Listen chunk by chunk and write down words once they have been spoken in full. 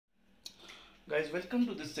Guys, welcome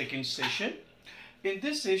to the second session. In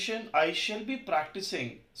this session, I shall be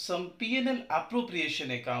practicing some P&L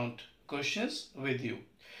appropriation account questions with you.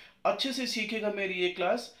 अच्छे से सीखेगा मेरी ये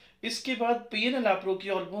class. इसके बाद P&L appro की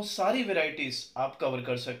ऑलमोस्ट सारी वेराइटीज आप कवर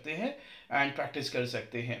कर सकते हैं एंड प्रैक्टिस कर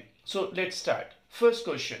सकते हैं. So let's start. First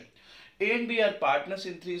question. A and B are partners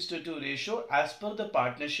in 3:2 ratio. As per the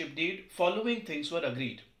partnership deed, following things were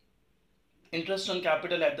agreed. Interest on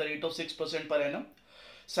capital at the rate of 6% per annum.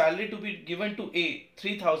 Salary to be given to A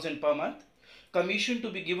 3,000 per month. Commission to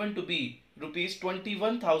be given to B rupees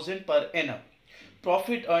 21,000 per annum.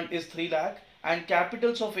 Profit earned is 3 lakh and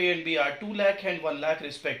capitals of A and B are 2 lakh and 1 lakh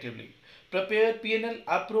respectively. Prepare P&L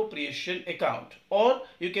appropriation account, or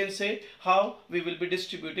you can say how we will be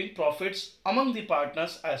distributing profits among the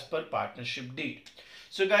partners as per partnership deed.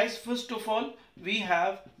 So guys, first of all, we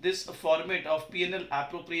have this format of P&L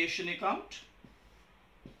appropriation account.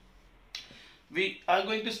 We are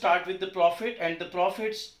going to start with the profit, and the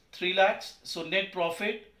profits 3 lakhs. So net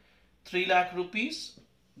profit 3 lakh rupees.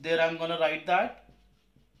 There I'm going to write that.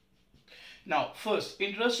 Now first,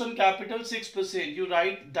 interest on capital 6%. You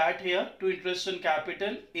write that here to interest on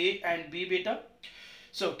capital A and B beta.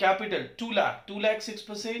 So capital 2 lakh, 2 lakh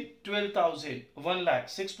 6%, 12,000, 1 lakh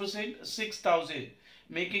 6%, 6,000,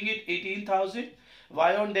 making it 18,000.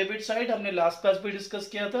 Why on debit side? हमने last class में discuss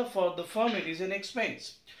किया था. For the firm it is an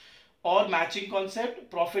expense. और matching concept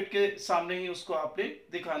profit के सामने ही उसको आपने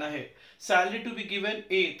दिखाना है. Salary to be given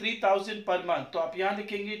A 3,000 per month. तो आप यहां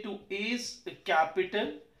लिखेंगे to as capital,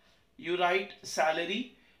 you right salary,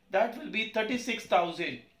 that will be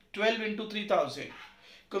 36,000, 12 into 3,000.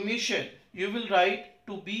 Commission you will write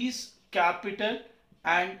to बीज capital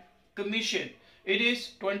and commission, it is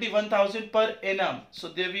 21,000 per annum. So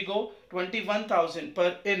there we go, 21,000 per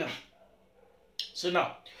annum. So now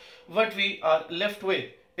what we are left with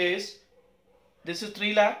is, this is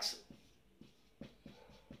 3 lakhs,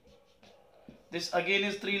 this again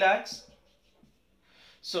is 3 lakhs.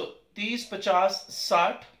 So these 50,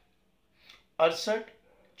 60, 68,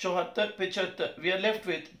 74, 75, we are left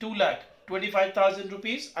with 2,25,000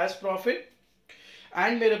 rupees as profit.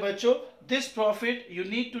 And मेरे बच्चों, this profit you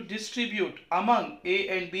need to distribute among A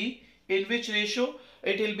and B. In which ratio?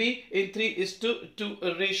 It will be in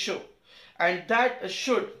 3:2 ratio. And that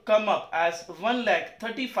should come up as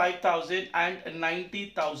 1,35,000 and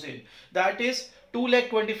 90,000. That is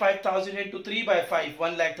 2,25,000 into 3 by 5,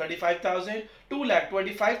 1,35,000.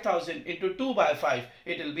 2,25,000 into 2 by 5,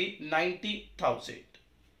 it will be 90,000.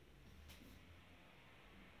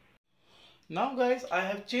 Now guys, I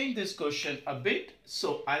have changed this question a bit,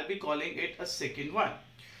 so I'll be calling it a second one.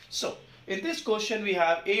 So in this question, we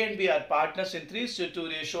have A and B are partners in 3:2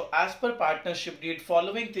 ratio. As per partnership deed,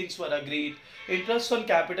 following things were agreed. Interest on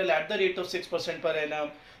capital at the rate of 6% per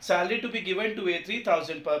annum. Salary to be given to A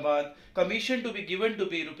 3,000 per month. Commission to be given to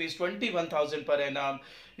B rupees 21,000 per annum.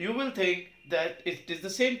 You will think that it is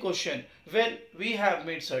the same question. Well, we have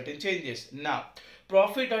made certain changes. Now,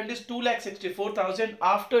 profit earned is 2,64,000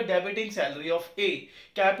 after debiting salary of A.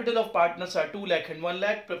 Capital of partners are 2 lakh and 1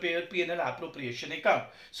 lakh. Prepare P&L appropriation account.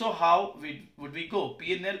 So how would we go?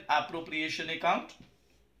 P&L appropriation account.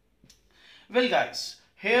 Well guys,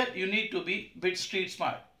 here you need to be bit street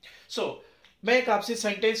smart. So मैं एक आपसे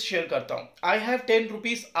sentence share करता हूँ. I have 10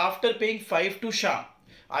 rupees after paying 5 to Sham.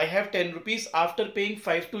 I have 10 rupees after paying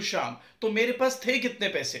 5 to Sham. तो मेरे पास थे कितने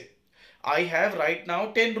पैसे? I have right now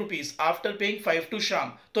 10 rupees after paying 5 to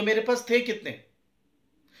Sham. तो मेरे पास थे कितने?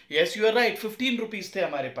 Yes, you are right, 15 rupees थे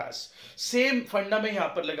हमारे पास. सेम फंडा मैं यहाँ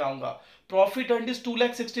पर लगाऊंगा. Profit earned is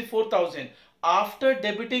 2,64,000 after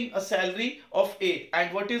debiting a salary of A.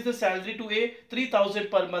 And what is the salary to A?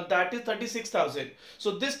 3,000 per month. That is 36,000.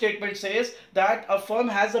 So this statement says that a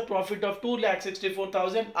firm has a profit of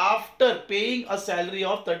 2,64,000 after paying a salary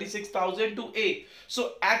of 36,000 to A. So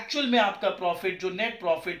actual में आपका profit जो net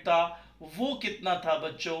profit था वो कितना था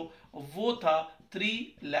बच्चों? वो था 3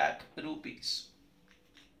 lakh rupees.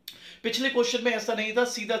 पिछले क्वेश्चन में ऐसा नहीं था,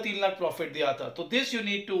 सीधा 3 लाख प्रॉफिट दिया था. तो this you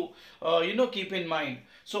need to keep in mind.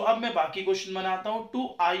 सो अब मैं बाकी क्वेश्चन बनाता हूं.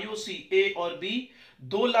 टू आईओसी ए और बी,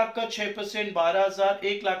 2 लाख का 6% 12,000,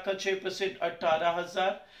 1 लाख का 6%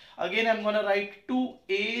 18,000. Again I am gonna right to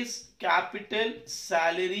as capital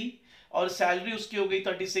salary, और सैलरी उसकी हो गई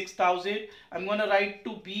 36,000. I am gonna right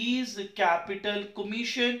to बीज कैपिटल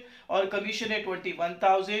कमीशन, और कमीशन है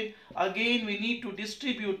 21,000. Again we need to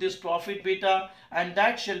distribute this profit बेटा, and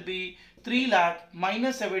that shall be 3 lakh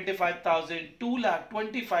minus 75,000,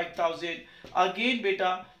 2,25,000. Again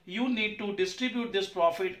beta, you need to distribute this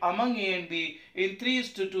profit among A and B in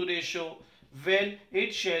 3:2 ratio. Well,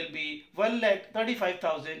 it shall be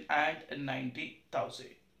 1,35,000 and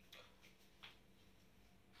 90,000.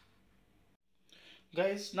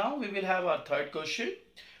 Guys, now we will have our third question.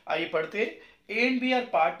 आइए पढ़ते हैं. A and B are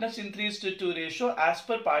partners in 3:2 ratio. As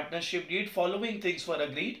per partnership deed, following things were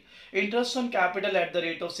agreed. Interest on capital at the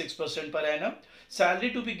rate of 6% per annum.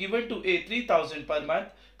 Salary to be given to A 3,000 per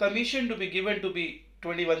month. Commission to be given to B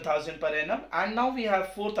 21,000 per annum. And now we have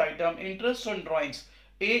fourth item, interest on drawings.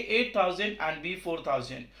 A 8,000 and B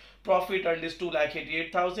 4,000. Profit earned is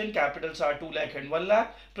 2,88,000. Capitals are 2 lakh and 1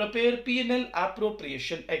 lakh. Prepare P&L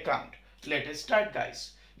appropriation account. Let us start, guys.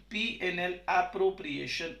 P&L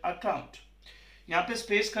appropriation account. यहाँ पे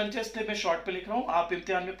space congest थे, मैं short पे लिख रहा हूं, आप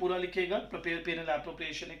इम्तिहान में पूरा लिखिएगा. Prepare P&L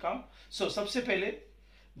appropriation account. सो सबसे पहले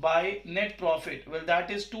by net profit, well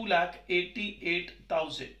that is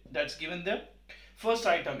 2,88,000. That's given there. First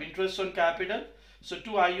item, interest on capital. So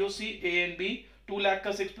two IOC A and B, 2 lakh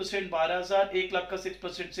का 6% 12,000, 1 lakh का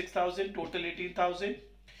 6% 6,000, total 18,000.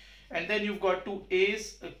 And then you've got two A's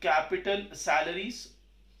capital salaries,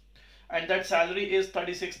 and that salary is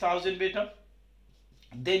 36,000 beta.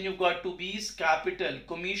 Then you've got two B's capital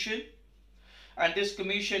commission, and this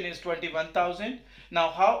commission is 21,000. Now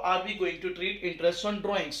how are we going to treat interest on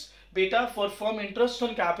drawings? Beta, for firm interest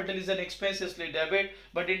on capital is an expense, इसलिए debit,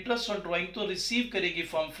 but interest on drawing तो receive करेगी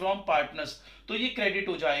firm from partners, तो ये credit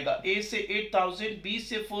हो जाएगा. A से 8,000, B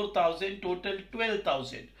से 4,000, total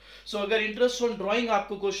 12,000. So अगर interest on drawing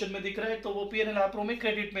आपको क्वेश्चन में दिख रहा है तो वो P&L एप्रो में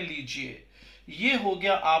क्रेडिट में लीजिए. ये हो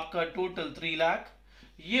गया आपका टोटल 3 लाख,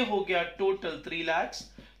 ये हो गया total 3 lakh.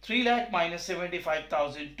 3 lakh minus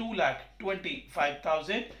 75,000, 2 lakh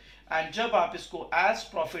 25,000. And जब आप इसको एज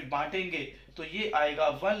प्रॉफिट बांटेंगे तो ये आएगा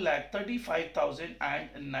 1,35,000 एंड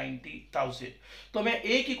 90,000. तो मैं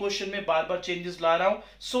एक ही क्वेश्चन में बार बार चेंजेस ला रहा हूं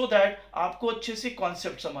सो दैट आपको अच्छे से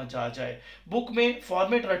कॉन्सेप्ट समझ आ जाए. बुक में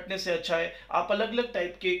फॉर्मेट रटने से अच्छा है आप अलग अलग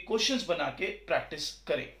टाइप के क्वेश्चंस बना के प्रैक्टिस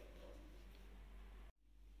करें.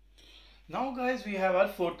 Now guys we have our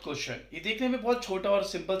fourth question. ये देखने में बहुत छोटा और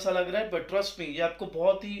सिंपल सा लग रहा है, बट ट्रस्ट मी ये आपको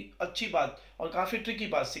बहुत ही अच्छी बात और काफी ट्रिकी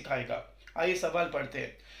बात सिखाएगा. आइए सवाल पढ़ते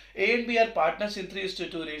हैं. A and B are partners in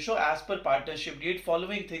 3:2 ratio. As per partnership deed,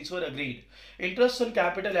 following things were agreed. Interest on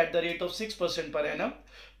capital at the rate of 6% per annum.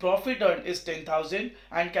 Profit earned is 10,000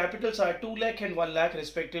 and capitals are 2 lakh and 1 lakh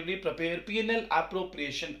respectively. Prepare P&L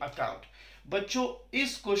appropriation account. बच्चों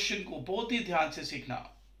इस question को बहुत ही ध्यान से सीखना.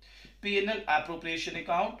 P&L appropriation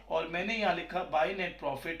account, और मैंने यहाँ लिखा by net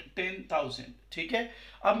profit 10,000. ठीक है.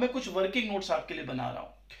 अब मैं कुछ वर्किंग नोट्स आपके लिए बना रहा हूं.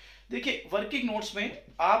 देखिए वर्किंग नोट्स में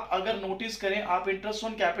आप अगर नोटिस करें, आप इंटरेस्ट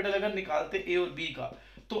ऑन कैपिटल अगर निकालते ए और बी का,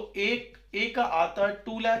 तो ए का आता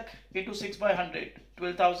 2 लाख इंटू 6/100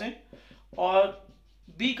 12,000 और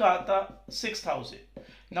बी का आता 6,000.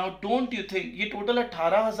 नाउ डोंट यू थिंक ये टोटल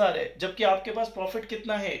 18,000 है जबकि आपके पास प्रॉफिट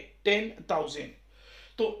कितना है 10,000.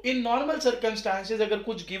 तो इन नॉर्मल सर्कमस्टांसेस अगर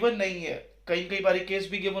कुछ गिवन नहीं है, कई बार केस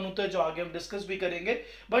भी गिवन होता है जो आगे हम डिस्कस भी करेंगे,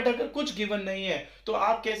 बट अगर कुछ गिवन नहीं है तो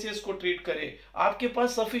आप कैसे इसको ट्रीट करें. आपके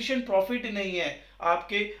पास सफिशिएंट प्रॉफिट नहीं है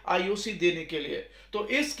आपके आईओसी देने के लिए, तो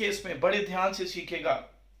इस केस में बड़े ध्यान से सीखेगा.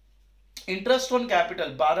 इंटरेस्ट ऑन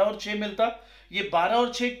कैपिटल 12 और 6 मिलता, ये 12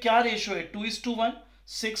 और 6 क्या रेशियो है 2:1,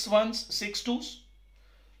 6 1s 6 2s.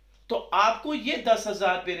 तो आपको ये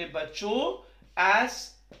 10,000 मेरे बच्चों एज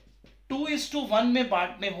 2:1 में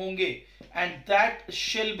बांटने होंगे, and that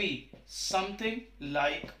shall be something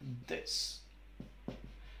like this.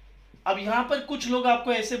 अब यहां पर कुछ लोग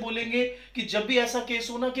आपको ऐसे बोलेंगे कि जब भी ऐसा केस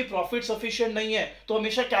हो ना कि प्रॉफिट सफिशिएंट नहीं है तो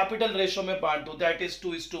हमेशा कैपिटल रेशियो में बांट दो, दैट इज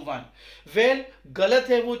 2:1. वेल गलत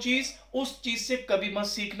है वो चीज, उस चीज से कभी मत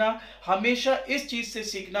सीखना. हमेशा इस चीज से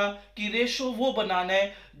सीखना कि रेशियो वो बनाना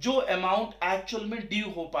है जो अमाउंट एक्चुअल में ड्यू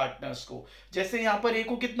हो पार्टनर्स को. जैसे यहां पर ए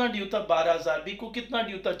को कितना ड्यू था 12,000, बी को कितना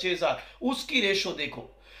ड्यू था 6,000, उसकी रेशियो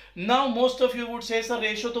देखो. Now most of you would say sir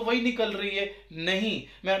ratio तो वही निकल रही है. नहीं,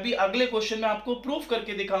 मैं अभी अगले क्वेश्चन में आपको प्रूफ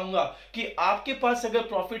करके दिखाऊंगा कि आपके पास अगर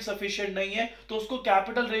प्रॉफिट सफिशिएंट नहीं है तो उसको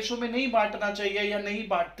कैपिटल रेशियो में नहीं बांटना चाहिए या नहीं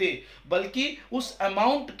बांटते, बल्कि उस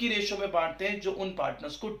अमाउंट की रेशियो में बांटते हैं जो उन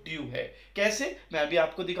पार्टनर्स को ड्यू है. कैसे, मैं अभी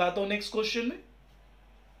आपको दिखाता हूं नेक्स्ट क्वेश्चन में.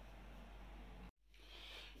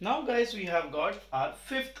 Now guys we have got our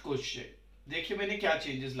fifth question. देखिए मैंने क्या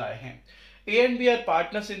चेंजेस लाए हैं. A and B are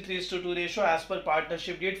partners in 3:2 ratio. As per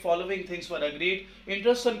partnership deed, following things were agreed.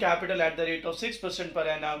 Interest on capital at the rate of 6% per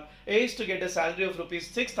annum. A is to get a salary of rupees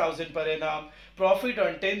 6,000 per annum. Profit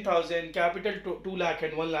earned 10,000. Capital 2 lakh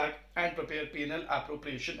and 1 lakh. And prepare P&L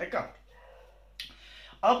appropriation account.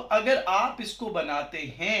 अब अगर आप इसको बनाते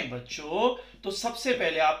हैं बच्चों तो सबसे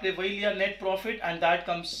पहले आपने वही लिया net profit and that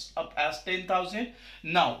comes up as 10,000.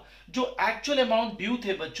 Now जो एक्चुअल अमाउंट ड्यू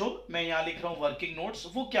थे बच्चों, मैं यहां लिख रहा हूं वर्किंग नोट्स,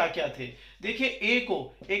 वो क्या क्या थे. देखिए ए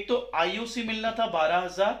को एक तो आईओसी मिलना था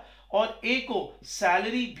 12,000 और ए को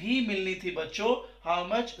सैलरी भी मिलनी थी बच्चों, हाउ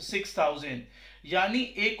मच 6,000. यानी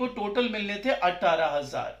ए को टोटल मिलने थे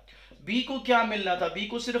 18,000, बी को क्या मिलना था, बी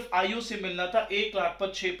को सिर्फ आईओ से मिलना था 1,00,000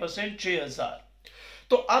 पर 6%, 6,000।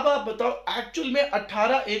 तो अब आप बताओ एक्चुअल में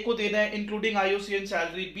 18 ए को देना है including IOC and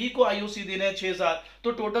salary, B को आईओसी देना है 6,000,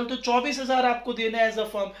 तो टोटल तो 24,000 आपको देना है एज अ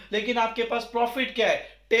फर्म, लेकिन आपके पास प्रॉफिट क्या है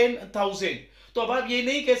 10,000। तो अब आप ये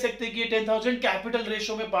नहीं कह सकते कि ये 10,000 कैपिटल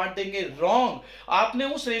रेशो में बांट देंगे, रॉन्ग। आपने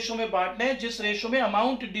उस रेशो में बांटना है जिस रेशो में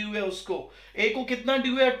अमाउंट ड्यू है उसको। ए को कितना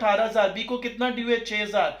ड्यू है 18,000, बी को कितना ड्यू है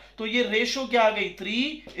 6,000, तो ये रेशो क्या आ गई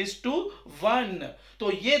 3:1।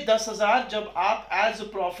 तो ये 10,000 जब आप एज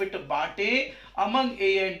प्रॉफिट बांटे अमंग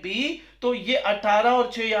ए एंड बी, तो ये 18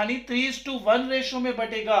 और 6 यानी 3:1 रेशो में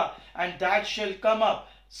बटेगा, and that shall come up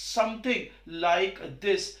something like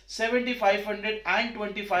this, 7,500 and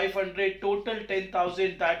 2,500, total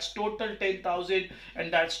 10,000, that's total 10,000,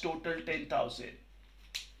 and that's total 10,000.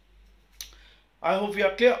 I hope we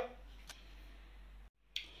are clear.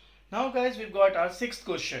 Now guys, we've got our sixth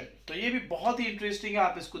question. तो ये भी बहुत ही interesting है,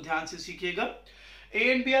 आप इसको ध्यान से सीखिएगा। A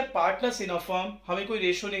and B are partners in a firm, हमें कोई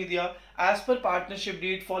रेशो नहीं दिया। As per partnership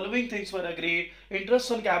deed, following things were agreed.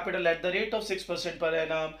 Interest on capital at the rate of 6% per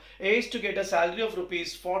annum. A is to get a salary of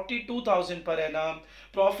rupees 42,000 per annum.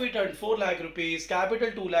 Profit earned 4 lakh rupees.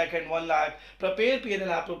 Capital 2 lakh and 1 lakh. Prepare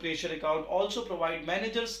P&L appropriation account. Also provide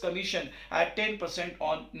manager's commission at 10%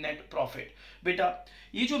 on net profit. बेटा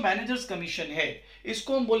ये जो managers commission है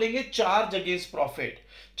इसको हम बोलेंगे charge against profit.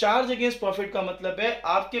 Charge against profit का मतलब है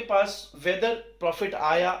आपके पास वेदर प्रॉफिट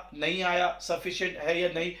आया नहीं आया, सफिशिएंट है या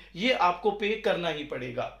नहीं, ये आपको पे करना ही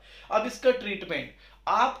पड़ेगा। अब इसका ट्रीटमेंट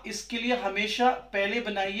आप इसके लिए हमेशा पहले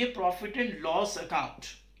बनाइए profit and loss account,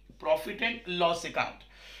 profit and loss account.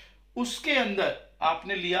 उसके अंदर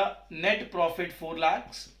आपने लिया net profit 4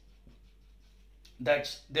 lakh,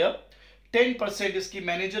 that's there, 10% इसकी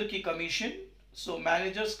मैनेजर की कमीशन, सो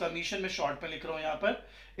मैनेजर्स कमीशन में शॉर्ट में लिख रहा हूं यहां पर,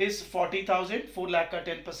 इस 40,000, 4 लाख का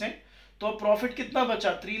 10%, तो प्रॉफिट कितना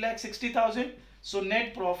बचा 3,60,000। So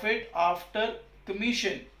net profit after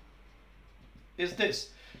commission is this.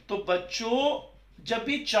 तो बच्चों जब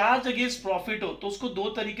भी चार्ज अगेंस्ट प्रॉफिट हो तो उसको दो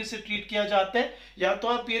तरीके से ट्रीट किया जाता है, या तो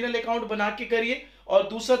आप पीएनएल अकाउंट बना के करिए, और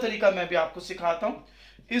दूसरा तरीका मैं भी आपको सिखाता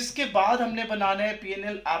हूं। इसके बाद हमने बनाना है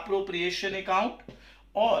पीएनएल एप्रोप्रिएशन अकाउंट,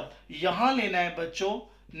 और यहां लेना है बच्चों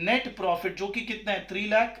नेट प्रॉफिट जो कि कितना है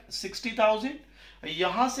 3,60,000।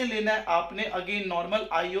 यहां से लेना है आपने again normal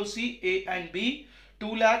IOC A and B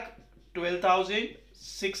 2,12,000,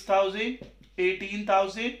 6,000,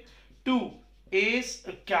 18,000, to S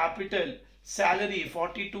capital salary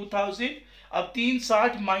 42,000। अब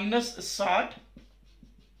 360 minus 60,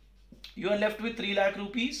 you are left with 3 lakh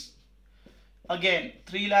rupees, again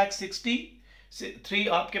 3,60,000 से 3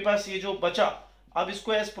 आपके पास ये जो बचा, अब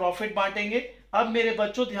इसको एज प्रॉफिट बांटेंगे। अब मेरे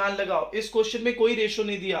बच्चों ध्यान लगाओ, इस क्वेश्चन में कोई रेशो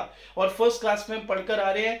नहीं दिया, और फर्स्ट क्लास में हम पढ़कर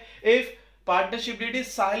आ रहे हैं if partnership deed is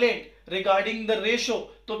silent regarding the ratio,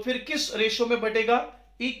 तो फिर किस रेशो में बटेगा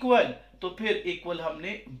इक्वल, तो फिर इक्वल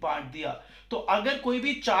हमने बांट दिया। तो अगर कोई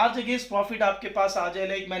भी चार्ज अगेंस्ट प्रॉफिट आपके पास आ जाए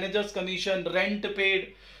like managers commission, rent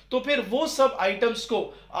paid, तो फिर वो सब आइटम्स को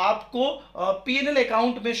आपको पीएनएल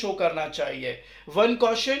अकाउंट में शो करना चाहिए। One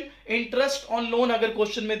question, interest on loan अगर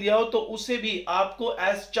क्वेश्चन में दिया हो तो उसे भी आपको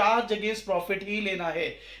एज चार्ज अगेंस्ट प्रॉफिट ही लेना है।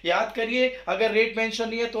 याद करिए, अगर रेट मेंशन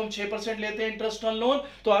नहीं है तो हम 6% लेते हैं इंटरेस्ट ऑन लोन,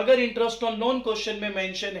 तो अगर इंटरेस्ट ऑन लोन क्वेश्चन में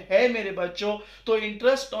मेंशन है मेरे बच्चों, तो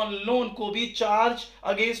इंटरेस्ट ऑन लोन को भी चार्ज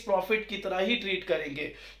अगेंस्ट प्रॉफिट की तरह ही ट्रीट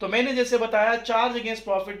करेंगे। तो मैंने जैसे बताया चार्ज अगेंस्ट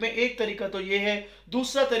प्रॉफिट में एक तरीका तो ये है,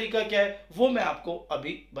 दूसरा तरीका क्या है वो मैं आपको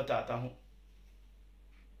अभी बताता हूं।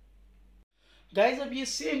 गाइस अब ये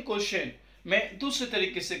सेम क्वेश्चन मैं दूसरे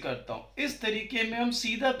तरीके से करता हूं। इस तरीके में हम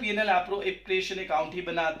सीधा पीएनएल एप्रोप्रिएशन अकाउंट ही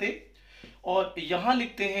बनाते, और यहां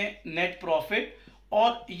लिखते हैं नेट प्रॉफिट,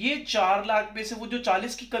 और ये 4 लाख में से वो जो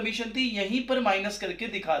 40 की कमीशन थी यहीं पर माइनस करके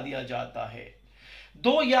दिखा दिया जाता है।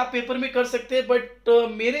 दो या पेपर में कर सकते हैं, बट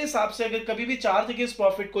मेरे हिसाब से अगर कभी भी चार्ज अगेंस्ट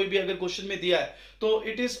प्रॉफिट कोई भी अगर क्वेश्चन में दिया है तो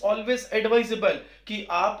इट इज ऑलवेज एडवाइजेबल कि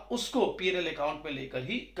आप उसको पीएनएल अकाउंट में लेकर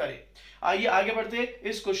ही करें। आइए आगे बढ़ते हैं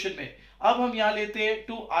इस क्वेश्चन में। अब हम यहां लेते हैं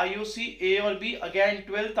टू आईओसी ए और B, again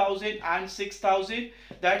 12,000 and 6,000,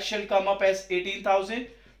 that shall come up as 18,000।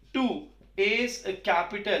 To S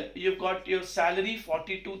capital, you got your salary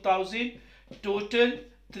 42,000, total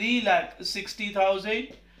 3,60,000,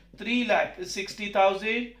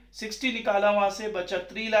 3,60,000, 60 निकाला वहां से, बचा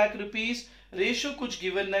 3 लाख रुपीज। रेशो कुछ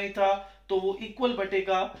गिवन नहीं था तो वो equal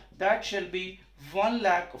बटेगा, that shall be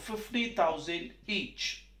 1,50,000 each.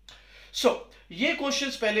 सो ये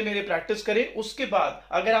क्वेश्चंस पहले मेरे प्रैक्टिस करें, उसके बाद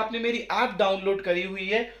अगर आपने मेरी ऐप डाउनलोड करी हुई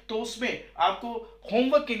है तो उसमें आपको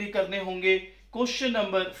होमवर्क के लिए करने होंगे क्वेश्चन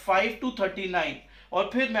नंबर 5 to 39। और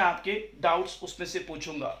फिर मैं आपके डाउट्स उसमें से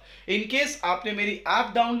पूछूंगा। इन केस आपने मेरी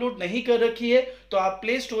ऐप डाउनलोड नहीं कर रखी है तो आप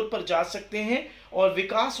प्ले स्टोर पर जा सकते हैं और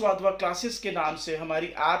विकास वाधवा क्लासेस के नाम से हमारी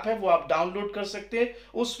ऐप है, वो आप डाउनलोड कर सकते हैं।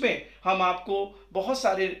 उसमें हम आपको बहुत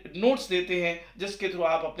सारे नोट्स देते हैं जिसके थ्रू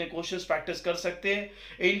आप अपने क्वेश्चंस प्रैक्टिस कर सकते हैं।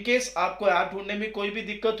 इन केस आपको ऐप ढूंढने में कोई भी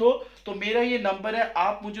दिक्कत हो तो मेरा ये नंबर है,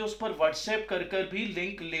 आप मुझे उस पर व्हाट्सएप कर भी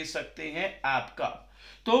लिंक ले सकते हैं ऐप का।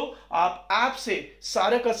 तो आप ऐप से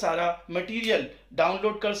सारा का सारा मटेरियल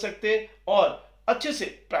डाउनलोड कर सकते हैं और अच्छे से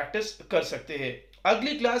प्रैक्टिस कर सकते हैं।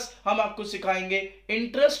 अगली क्लास हम आपको सिखाएंगे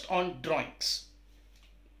इंटरेस्ट ऑन ड्राइंग्स।